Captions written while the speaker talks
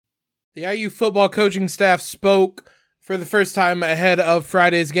The IU football coaching staff spoke for the first time ahead of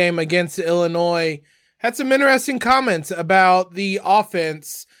Friday's game against Illinois. Had some interesting comments about the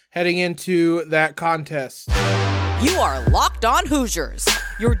offense heading into that contest. You are Locked On Hoosiers,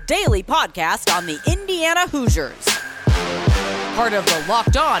 your daily podcast on the Indiana Hoosiers. Part of the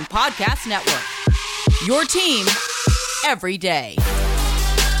Locked On Podcast Network. Your team every day.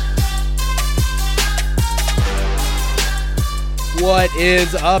 What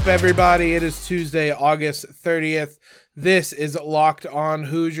is up, everybody? It is Tuesday, August 30th. This is Locked On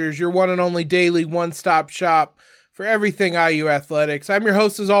Hoosiers, your one and only daily one-stop shop for everything IU athletics. I'm your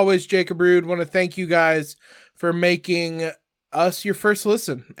host, as always, Jacob Rude. Want to thank you guys for making us your first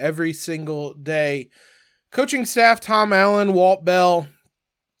listen every single day. Coaching staff Tom Allen, Walt Bell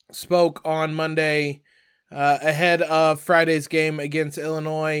spoke on Monday ahead of Friday's game against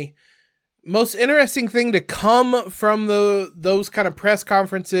Illinois. Most interesting thing to come from those kind of press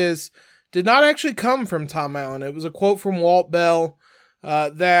conferences did not actually come from Tom Allen. It was a quote from Walt Bell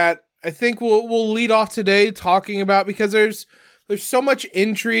that I think we'll lead off today talking about, because there's so much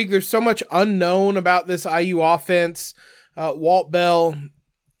intrigue, there's so much unknown about this IU offense. Walt Bell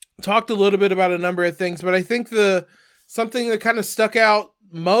talked a little bit about a number of things, but I think something that kind of stuck out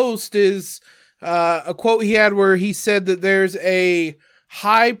most is a quote he had where he said that there's a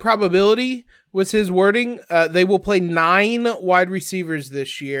high probability, was his wording, they will play 9 wide receivers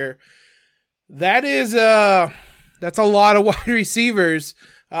this year. That's a lot of wide receivers.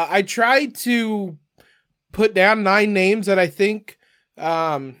 I tried to put down 9 names that I think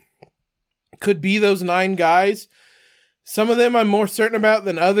could be those 9 guys. Some of them I'm more certain about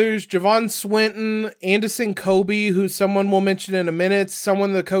than others. Javon Swinton, Anderson Kobe, who someone will mention in a minute,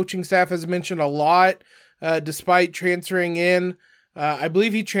 someone the coaching staff has mentioned a lot, despite transferring in. I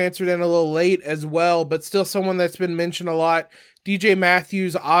believe he transferred in a little late as well, but still someone that's been mentioned a lot. DJ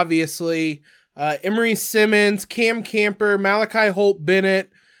Matthews, obviously. Emery Simmons, Cam Camper, Malachi Holt-Bennett,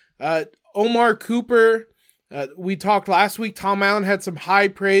 Omar Cooper. We talked last week. Tom Allen had some high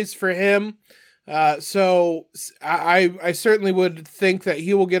praise for him. So I certainly would think that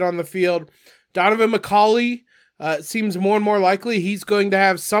he will get on the field. Donovan McCauley seems more and more likely he's going to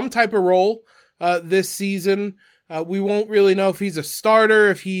have some type of role this season. We won't really know if he's a starter,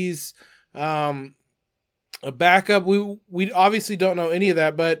 if he's a backup. We obviously don't know any of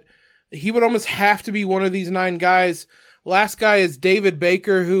that, but he would almost have to be one of these 9 guys. Last guy is David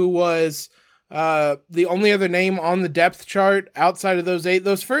Baker, who was the only other name on the depth chart outside of those 8.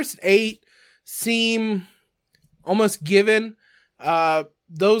 Those first 8 seem almost given.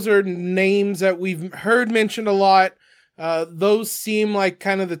 Those are names that we've heard mentioned a lot. Those seem like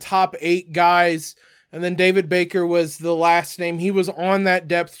kind of the top 8 guys. And then David Baker was the last name. He was on that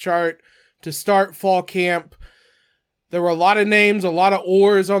depth chart to start fall camp. There were a lot of names, a lot of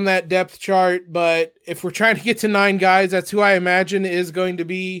oars on that depth chart, but if we're trying to get to 9 guys, that's who I imagine is going to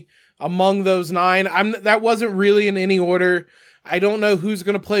be among those 9. That wasn't really in any order. I don't know who's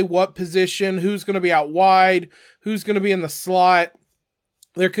going to play what position, who's going to be out wide, who's going to be in the slot.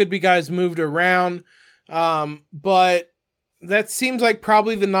 There could be guys moved around, but that seems like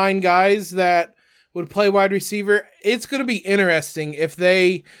probably the 9 guys that would play wide receiver. It's going to be interesting if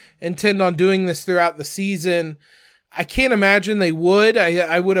they intend on doing this throughout the season. I can't imagine they would.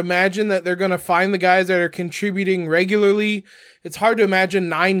 I would imagine that they're going to find the guys that are contributing regularly. It's hard to imagine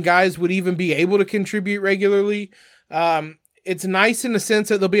 9 guys would even be able to contribute regularly. It's nice in the sense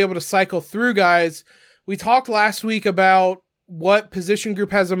that they'll be able to cycle through guys. We talked last week about what position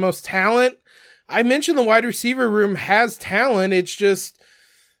group has the most talent. I mentioned the wide receiver room has talent. It's just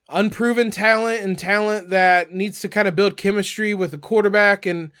unproven talent and talent that needs to kind of build chemistry with the quarterback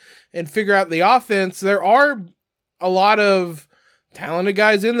and figure out the offense. There are a lot of talented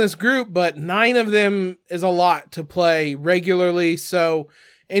guys in this group, but 9 of them is a lot to play regularly. So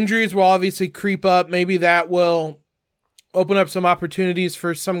injuries will obviously creep up. Maybe that will open up some opportunities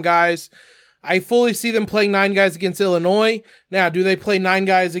for some guys. I fully see them playing 9 guys against Illinois. Now, do they play 9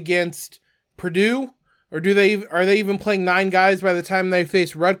 guys against Purdue? Or are they even playing 9 guys by the time they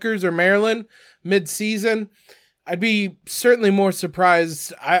face Rutgers or Maryland mid-season? I'd be certainly more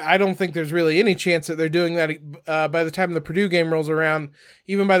surprised. I don't think there's really any chance that they're doing that by the time the Purdue game rolls around.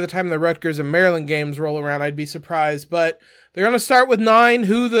 Even by the time the Rutgers and Maryland games roll around, I'd be surprised. But they're going to start with 9.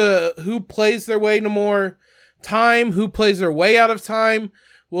 Who plays their way to more time, who plays their way out of time,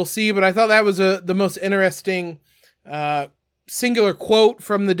 we'll see. But I thought that was the most interesting singular quote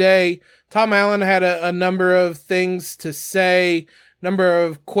from the day. Tom Allen had a number of things to say, number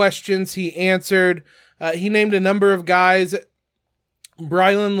of questions he answered. He named a number of guys.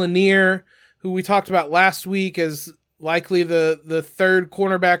 Brylan Lanier, who we talked about last week as likely the third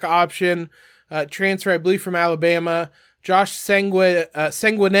cornerback option, transfer, I believe, from Alabama. Josh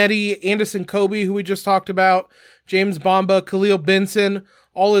Sanguinetti, Anderson Kobe, who we just talked about, James Bamba, Khalil Benson,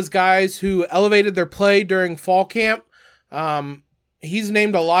 all his guys who elevated their play during fall camp. He's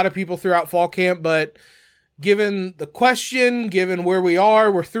named a lot of people throughout fall camp, but given the question, given where we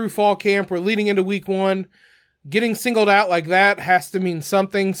are, we're through fall camp, we're leading into week 1, getting singled out like that has to mean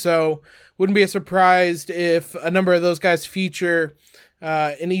something. So wouldn't be surprised if a number of those guys feature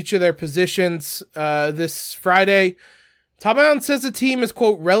in each of their positions this Friday. Tom Allen says the team is,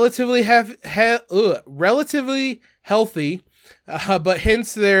 quote, relatively healthy, but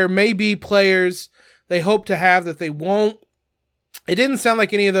hence there may be players they hope to have that they won't. It didn't sound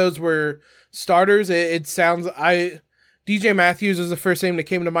like any of those were starters. It sounds, DJ Matthews is the first name that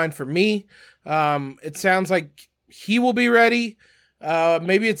came to mind for me. It sounds like he will be ready.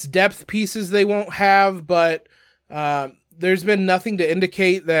 Maybe it's depth pieces they won't have, but there's been nothing to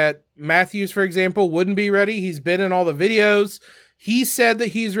indicate that Matthews, for example, wouldn't be ready. He's been in all the videos. He said that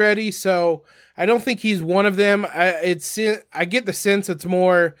he's ready, so I don't think he's one of them. I get the sense it's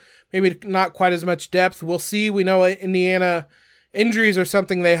more, maybe not quite as much depth. We'll see. We know Indiana injuries are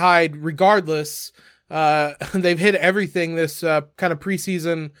something they hide regardless. They've hit everything this kind of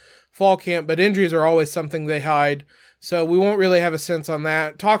preseason fall camp, but injuries are always something they hide. So we won't really have a sense on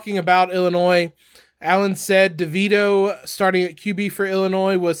that. Talking about Illinois, Allen said DeVito starting at QB for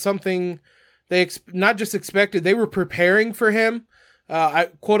Illinois was something they not just expected, they were preparing for him. I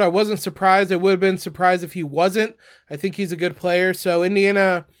wasn't surprised. I would have been surprised if he wasn't. I think he's a good player. So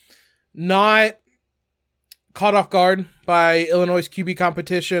Indiana not caught off guard by Illinois' QB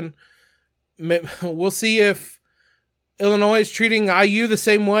competition. We'll see if Illinois is treating IU the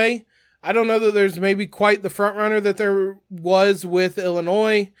same way. I don't know that there's maybe quite the front runner that there was with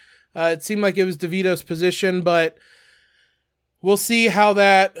Illinois. It seemed like it was DeVito's position, but we'll see how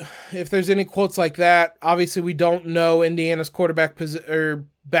that, if there's any quotes like that. Obviously, we don't know Indiana's quarterback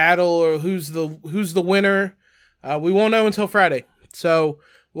battle or who's the winner. We won't know until Friday, so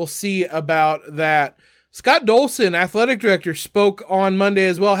we'll see about that. Scott Dolson, athletic director, spoke on Monday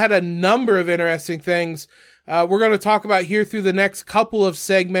as well, had a number of interesting things we're going to talk about here through the next couple of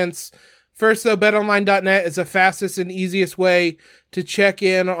segments. First, though, betonline.net is the fastest and easiest way to check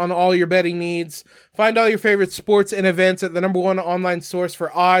in on all your betting needs. Find all your favorite sports and events at the #1 online source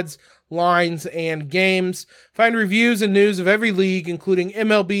for odds, lines, and games. Find reviews and news of every league, including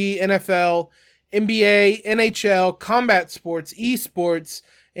MLB, NFL, NBA, NHL, combat sports, esports,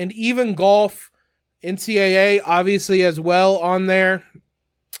 and even golf. NCAA, obviously, as well on there.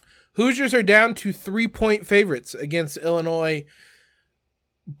 Hoosiers are down to 3-point favorites against Illinois.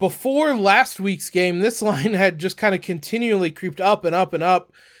 Before last week's game, this line had just kind of continually creeped up and up and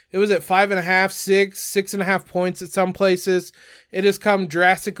up. It was at 5.5, 6.5 points at some places. It has come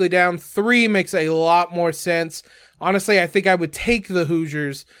drastically down. 3 makes a lot more sense. Honestly, I think I would take the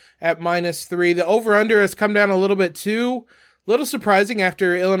Hoosiers at -3. The over-under has come down a little bit too. A little surprising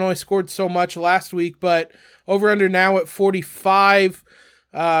after Illinois scored so much last week, but over-under now at 45.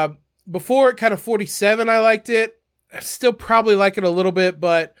 Before at kind of 47, I liked it. I still probably like it a little bit,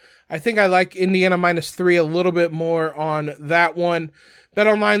 but I think I like Indiana -3 a little bit more on that one.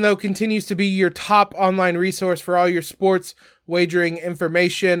 BetOnline, though, continues to be your top online resource for all your sports wagering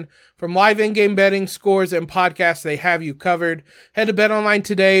information. From live in-game betting, scores, and podcasts, they have you covered. Head to BetOnline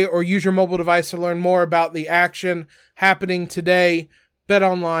today or use your mobile device to learn more about the action happening today.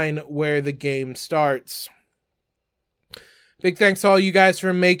 BetOnline, where the game starts. Big thanks to all you guys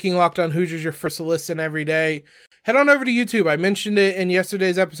for making Locked On Hoosiers your first listen every day. Head on over to YouTube. I mentioned it in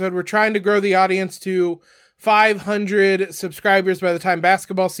yesterday's episode. We're trying to grow the audience to 500 subscribers by the time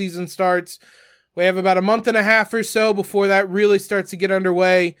basketball season starts. We have about a month and a half or so before that really starts to get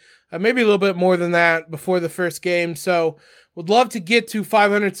underway. Maybe a little bit more than that before the first game. So would love to get to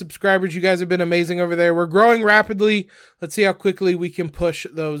 500 subscribers. You guys have been amazing over there. We're growing rapidly. Let's see how quickly we can push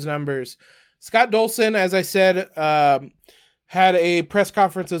those numbers. Scott Dolson, as I said, had a press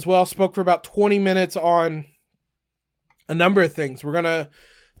conference as well. Spoke for about 20 minutes on a number of things. We're going to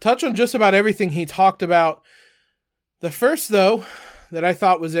touch on just about everything he talked about. The first, though, that I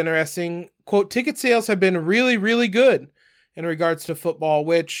thought was interesting, quote, ticket sales have been really, really good in regards to football,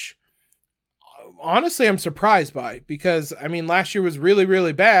 which honestly I'm surprised by because, I mean, last year was really,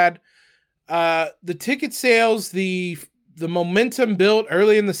 really bad. The ticket sales, the momentum built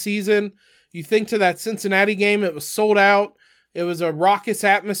early in the season. You think to that Cincinnati game, it was sold out. It was a raucous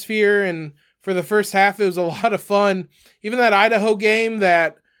atmosphere, and for the first half, it was a lot of fun. Even that Idaho game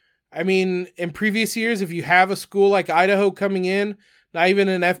that, I mean, in previous years, if you have a school like Idaho coming in, not even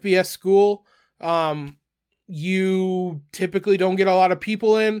an FBS school, you typically don't get a lot of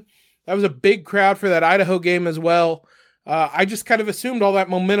people in. That was a big crowd for that Idaho game as well. I just kind of assumed all that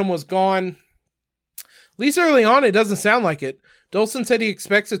momentum was gone. At least early on, it doesn't sound like it. Dolson said he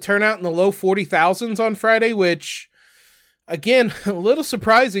expects a turnout in the low 40,000s on Friday, which, again, a little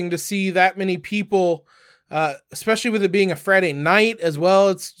surprising to see that many people, especially with it being a Friday night as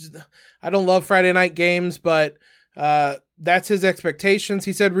well. I don't love Friday night games, but that's his expectations.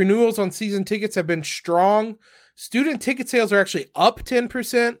 He said renewals on season tickets have been strong. Student ticket sales are actually up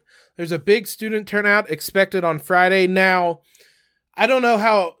 10%. There's a big student turnout expected on Friday. Now, I don't know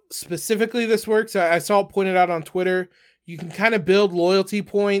how specifically this works. I saw it pointed out on Twitter. You can kind of build loyalty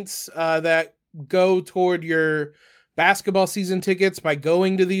points that go toward your basketball season tickets by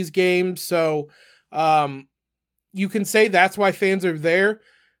going to these games. So you can say that's why fans are there.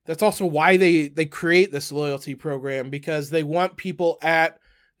 That's also why they create this loyalty program, because they want people at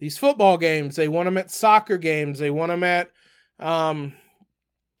these football games. They want them at soccer games. They want them at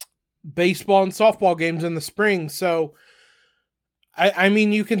baseball and softball games in the spring. So, I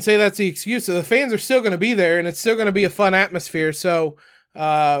mean, you can say that's the excuse. So the fans are still going to be there, and it's still going to be a fun atmosphere. So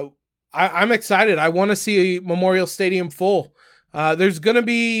I'm excited. I want to see Memorial Stadium full. There's going to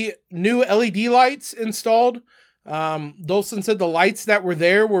be new LED lights installed. Dolson said the lights that were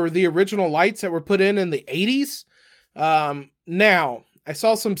there were the original lights that were put in the 80s. Now, I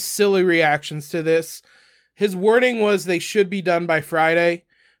saw some silly reactions to this. His wording was they should be done by Friday,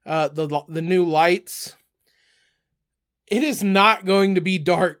 the new lights. It is not going to be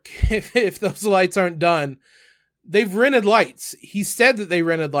dark if those lights aren't done. They've rented lights. He said that they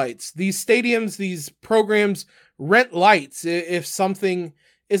rented lights. These stadiums, these programs rent lights if something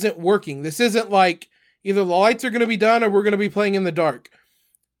isn't working. This isn't like either the lights are going to be done or we're going to be playing in the dark.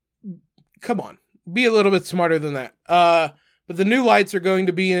 Come on, be a little bit smarter than that. But the new lights are going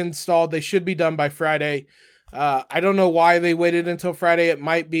to be installed. They should be done by Friday. I don't know why they waited until Friday. It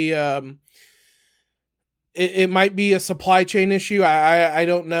might be it might be a supply chain issue. I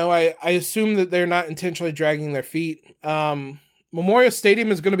don't know. I assume that they're not intentionally dragging their feet. Memorial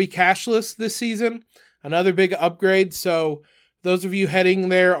Stadium is going to be cashless this season. Another big upgrade. So those of you heading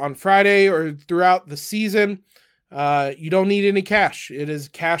there on Friday or throughout the season, you don't need any cash. It is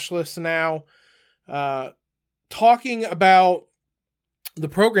cashless now. Talking about the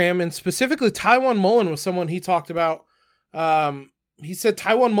program, and specifically Tywan Mullen was someone he talked about. He said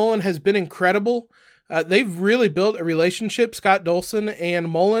Tywan Mullen has been incredible. They've really built a relationship, Scott Dolson and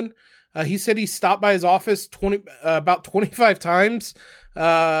Mullen. He said he stopped by his office about 25 times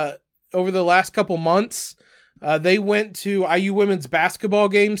over the last couple months. They went to IU women's basketball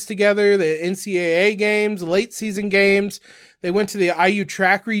games together, the NCAA games, late season games. They went to the IU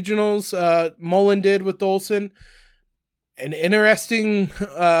track regionals. Mullen did with Dolson. An interesting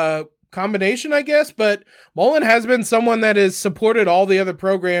combination, I guess, but Mullen has been someone that has supported all the other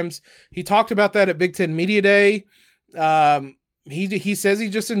programs. He talked about that at Big Ten Media Day. He says he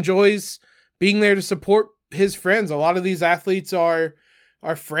just enjoys being there to support his friends. A lot of these athletes are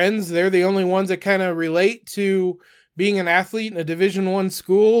friends. They're the only ones that kind of relate to being an athlete in a Division I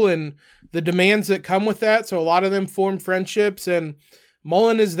school and the demands that come with that. So a lot of them form friendships, and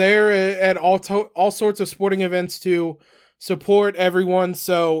Mullen is there at all sorts of sporting events to support everyone.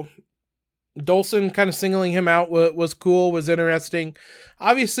 So Dolson kind of singling him out was cool, was interesting.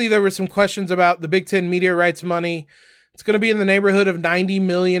 Obviously, there were some questions about the Big Ten media rights money. It's going to be in the neighborhood of $90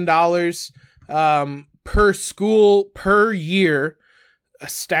 million per school per year, a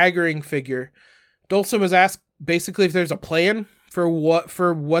staggering figure. Dolson was asked basically if there's a plan for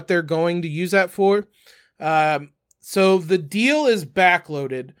what they're going to use that for. So the deal is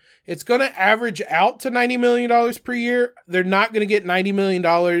backloaded. It's going to average out to $90 million per year. They're not going to get $90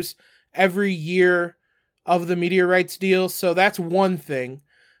 million every year of the media rights deal. So that's one thing.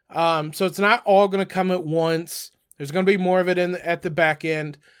 So it's not all going to come at once. There's going to be more of it at the back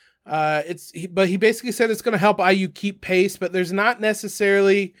end. But he basically said it's going to help IU keep pace, but there's not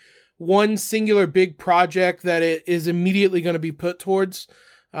necessarily one singular big project that it is immediately going to be put towards.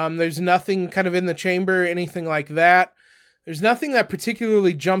 There's nothing kind of in the chamber, anything like that. There's nothing that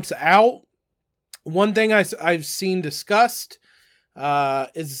particularly jumps out. One thing I've seen discussed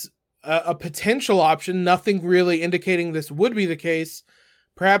is a potential option, nothing really indicating this would be the case,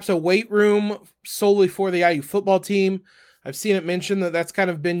 perhaps a weight room solely for the IU football team. I've seen it mentioned that that's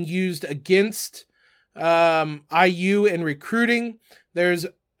kind of been used against IU in recruiting. There's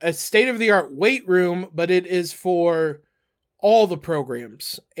a state-of-the-art weight room, but it is for all the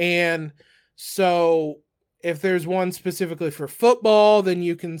programs. And so if there's one specifically for football, then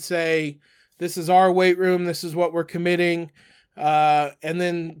you can say, this is our weight room, this is what we're committing, and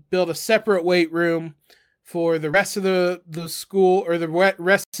then build a separate weight room for the rest of the school or the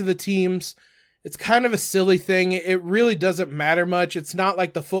rest of the teams. It's kind of a silly thing. It really doesn't matter much. It's not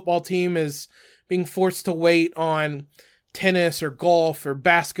like the football team is being forced to wait on tennis or golf or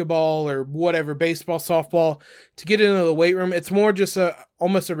basketball or whatever, baseball, softball, to get into the weight room. It's more just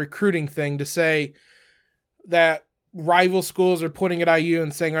almost a recruiting thing to say that rival schools are pointing at IU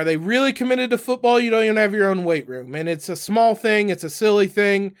and saying, are they really committed to football? You don't even have your own weight room. And it's a small thing. It's a silly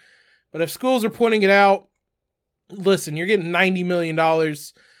thing. But if schools are pointing it out, listen, you're getting $90 million.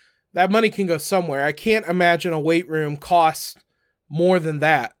 That money can go somewhere. I can't imagine a weight room costs more than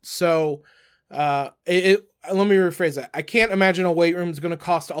that. So let me rephrase that. I can't imagine a weight room is going to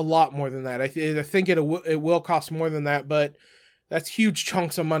cost a lot more than that. I think it will cost more than that, but that's huge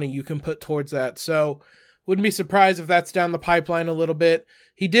chunks of money you can put towards that. So wouldn't be surprised if that's down the pipeline a little bit.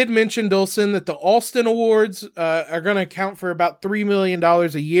 He did mention, Dolson, that the Alston Awards are going to account for about $3 million a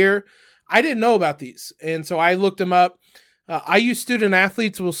year. I didn't know about these, and so I looked them up. IU student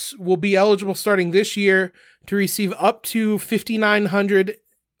athletes will be eligible starting this year to receive up to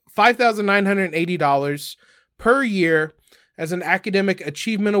 $5,980 per year as an academic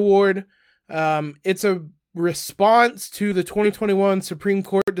achievement award. It's a response to the 2021 Supreme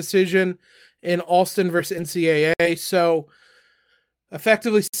Court decision in Alston versus NCAA. So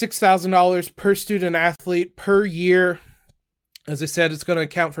effectively $6,000 per student athlete per year. As I said, it's going to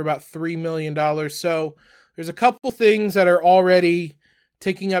account for about $3 million. So there's a couple things that are already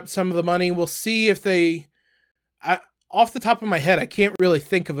taking up some of the money. We'll see if off the top of my head, I can't really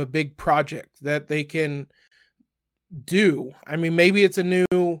think of a big project that they can do. I mean, maybe it's a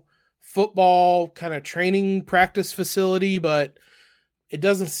new football kind of training practice facility, but it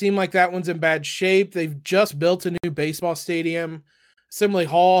doesn't seem like that one's in bad shape. They've just built a new baseball stadium. Assembly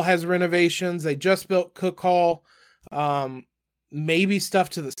Hall has renovations. They just built Cook Hall. Maybe stuff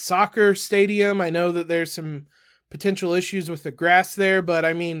to the soccer stadium. I know that there's some potential issues with the grass there, but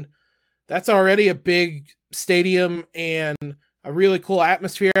I mean, that's already a big stadium and a really cool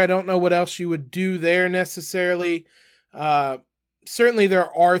atmosphere. I don't know what else you would do there necessarily. Certainly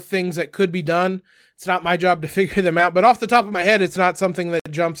there are things that could be done. It's not my job to figure them out, but off the top of my head, it's not something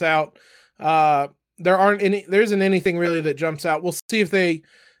that jumps out. There isn't anything really that jumps out. We'll see if they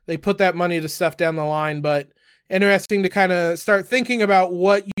put that money to stuff down the line, but interesting to kind of start thinking about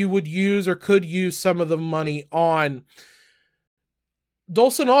what you would use or could use some of the money on.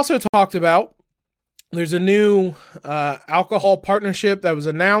 Dolson also talked about there's a new alcohol partnership that was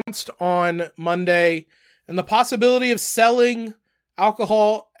announced on Monday and the possibility of selling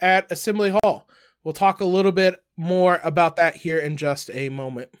alcohol at Assembly Hall. We'll talk a little bit more about that here in just a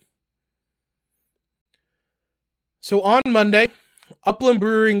moment. So on Monday, Upland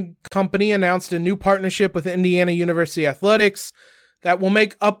Brewing Company announced a new partnership with Indiana University Athletics that will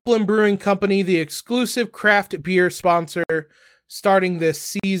make Upland Brewing Company the exclusive craft beer sponsor starting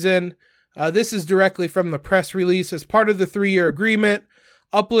this season. This is directly from the press release. As part of the 3-year agreement,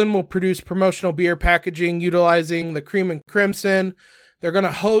 Upland will produce promotional beer packaging utilizing the Cream and Crimson. They're going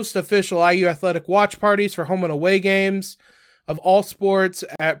to host official IU athletic watch parties for home and away games of all sports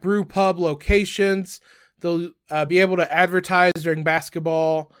at brew pub locations. They'll be able to advertise during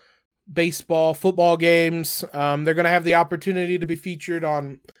basketball, baseball, football games. They're going to have the opportunity to be featured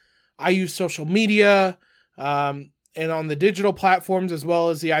on IU social media and on the digital platforms as well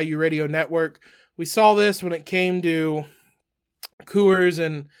as the IU radio network. We saw this when it came to Coors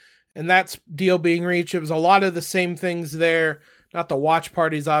and that deal being reached. It was a lot of the same things there, not the watch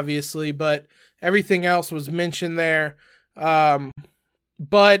parties, obviously, but everything else was mentioned there.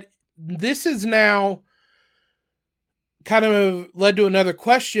 But this is now kind of led to another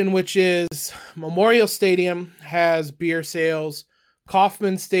question, which is Memorial Stadium has beer sales.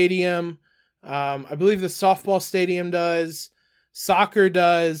 Kauffman Stadium, I believe the softball stadium does. Soccer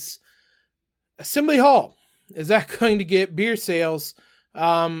does. Assembly Hall, is that going to get beer sales?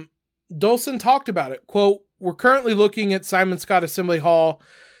 Dolson talked about it. Quote, "We're currently looking at Simon Scott Assembly Hall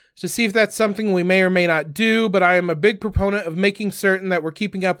to see if that's something we may or may not do, but I am a big proponent of making certain that we're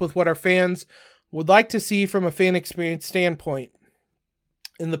keeping up with what our fans would like to see from a fan experience standpoint.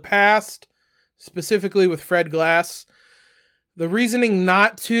 In the past, specifically with Fred Glass, the reasoning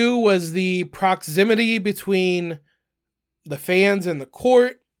not to was the proximity between the fans and the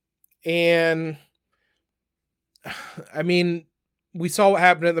court. And I mean, we saw what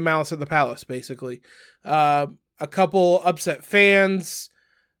happened at the Malice at the Palace, basically. A couple upset fans,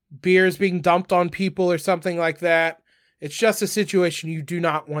 beers being dumped on people or something like that. It's just a situation you do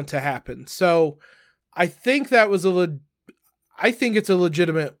not want to happen. So I think that was I think it's a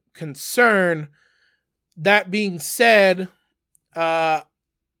legitimate concern. That being said, I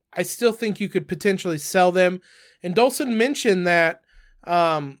I still think you could potentially sell them. And Dolson mentioned that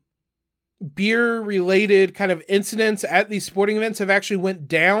beer-related kind of incidents at these sporting events have actually went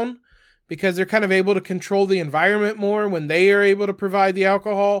down because they're kind of able to control the environment more when they are able to provide the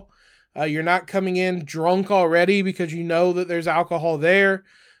alcohol. You're not coming in drunk already because you know that there's alcohol there.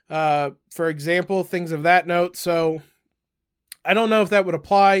 For example, things of that note. So I don't know if that would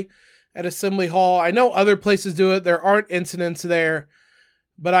apply at Assembly Hall. I know other places do it. There aren't incidents there,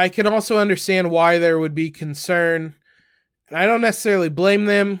 but I can also understand why there would be concern. And I don't necessarily blame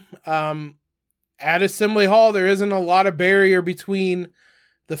them. At Assembly Hall, there isn't a lot of barrier between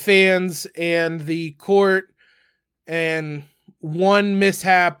the fans and the court, and one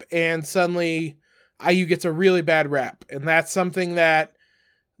mishap and suddenly IU gets a really bad rap. And that's something that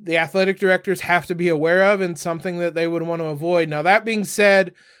the athletic directors have to be aware of and something that they would want to avoid. Now, that being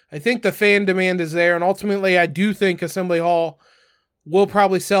said, I think the fan demand is there, and ultimately I do think Assembly Hall will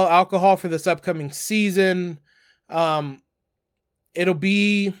probably sell alcohol for this upcoming season. It'll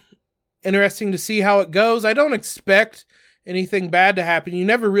be interesting to see how it goes. I don't expect anything bad to happen. You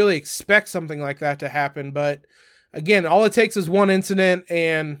never really expect something like that to happen, but again, all it takes is one incident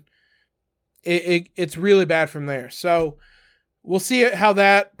and it's really bad from there. So we'll see how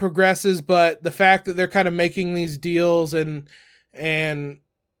that progresses, but the fact that they're kind of making these deals and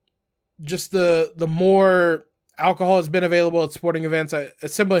just the more alcohol has been available at sporting events,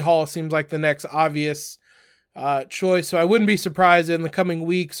 Assembly Hall seems like the next obvious choice. So I wouldn't be surprised in the coming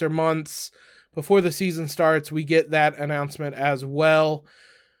weeks or months before the season starts, we get that announcement as well.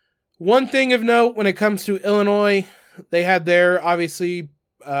 One thing of note when it comes to Illinois, they had their obviously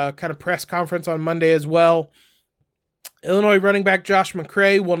kind of press conference on Monday as well. Illinois running back Josh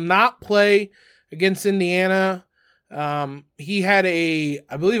McCray will not play against Indiana. He had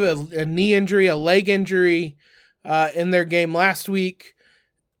I believe a knee injury, a leg injury in their game last week.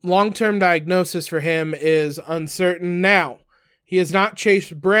 Long-term diagnosis for him is uncertain. Now, he is not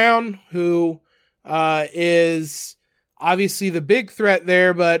Chase Brown, who is obviously the big threat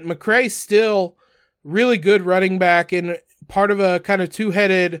there, but McCray's still really good running back and part of a kind of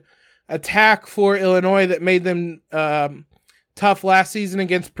two-headed attack for Illinois that made them tough last season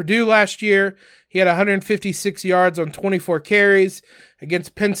against Purdue last year. He had 156 yards on 24 carries.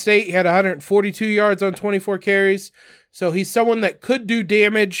 Against Penn State, he had 142 yards on 24 carries. So he's someone that could do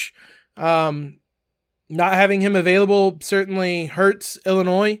damage. Not having him available certainly hurts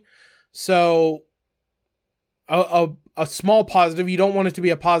Illinois. So a small positive. You don't want it to be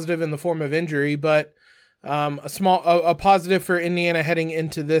a positive in the form of injury, but a positive for Indiana heading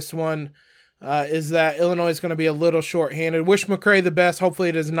into this one is that Illinois is going to be a little shorthanded. Wish McCray the best. Hopefully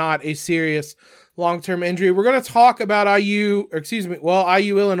it is not a serious long-term injury. We're going to talk about IU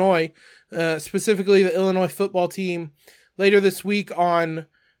Illinois, specifically the Illinois football team later this week on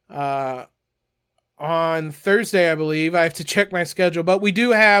Thursday, I believe. I have to check my schedule, but we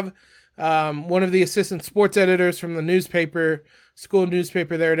do have one of the assistant sports editors from the school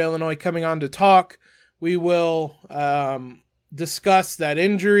newspaper there at Illinois coming on to talk. We will discuss that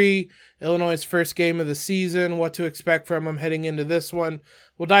injury, Illinois' first game of the season, what to expect from them heading into this one.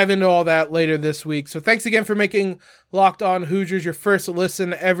 We'll dive into all that later this week. So thanks again for making Locked On Hoosiers your first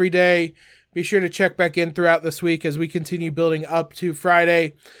listen every day. Be sure to check back in throughout this week as we continue building up to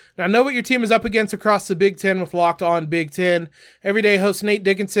Friday. Now, know what your team is up against across the Big Ten with Locked On Big Ten. Every day, host Nate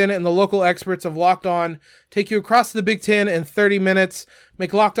Dickinson and the local experts of Locked On take you across the Big Ten in 30 minutes.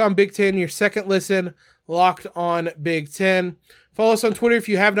 Make Locked On Big Ten your second listen, Locked On Big Ten. Follow us on Twitter if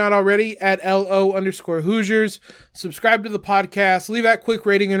you have not already at LO_Hoosiers. Subscribe to the podcast. Leave that quick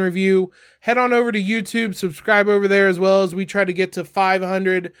rating and review. Head on over to YouTube. Subscribe over there as well as we try to get to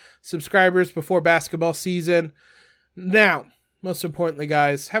 500 subscribers before basketball season. Now, most importantly,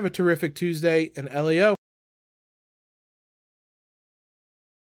 guys, have a terrific Tuesday and LEO.